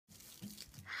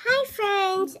Hi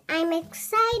friends, I'm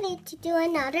excited to do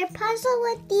another puzzle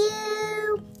with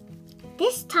you.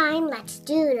 This time let's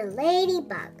do the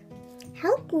ladybug.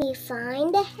 Help me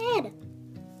find the head.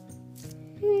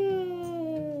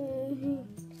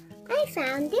 I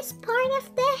found this part of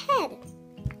the head.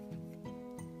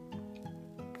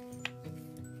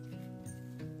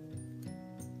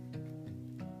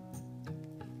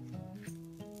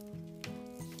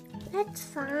 Let's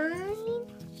find...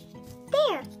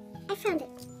 There! I found it.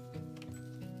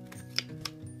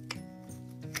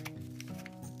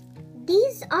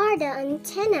 These are the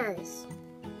antennas.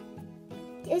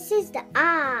 This is the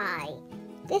eye.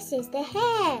 This is the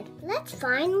head. Let's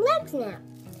find legs now.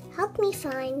 Help me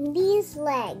find these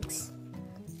legs.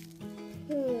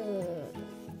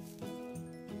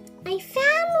 I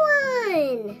found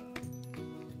one.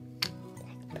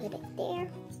 Let's put it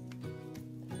there.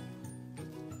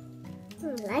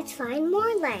 Let's find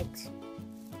more legs.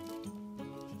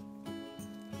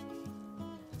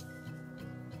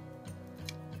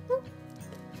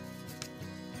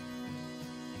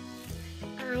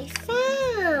 I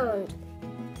found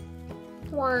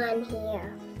one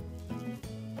here.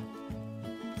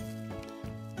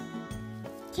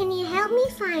 Can you help me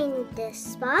find the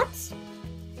spots?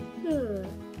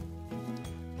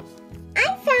 I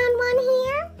found one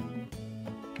here.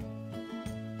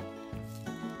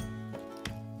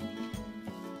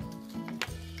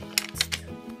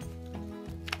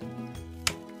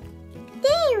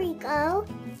 There we go.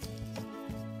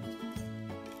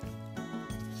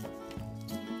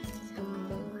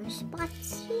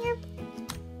 Spots here.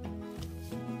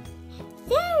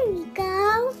 There we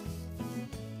go.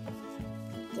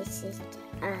 This is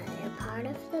the other part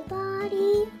of the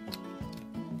body.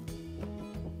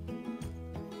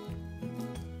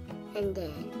 And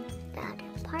then the other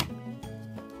part.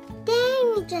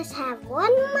 Then we just have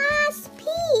one last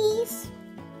piece.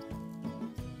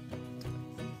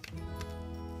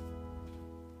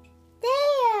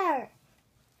 There!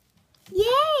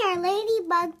 Yay, our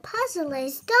ladybug puzzle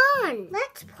is done.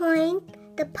 Let's point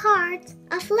the parts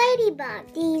of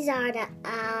ladybug. These are the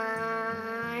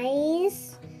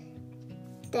eyes,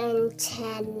 the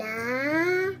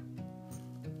antenna.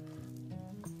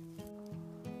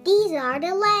 These are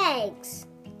the legs.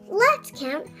 Let's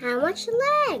count how much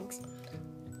legs.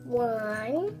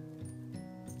 1,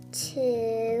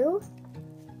 2,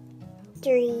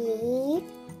 3,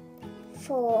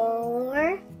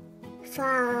 4,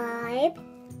 5,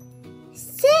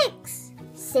 6.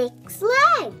 6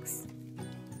 legs.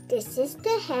 This is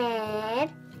the head.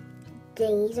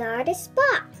 These are the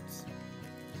spots.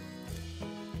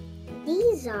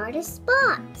 These are the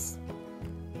spots.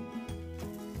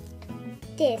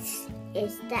 This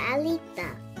is the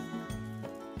elytra.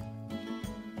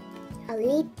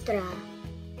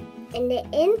 And the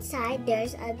inside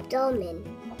there's abdomen.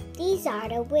 These are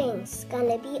the wings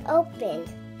gonna be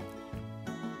opened.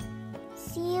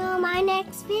 See you in my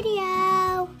next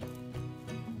video.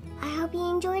 I hope you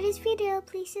enjoyed this video.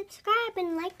 Please subscribe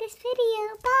and like this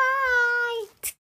video. Bye!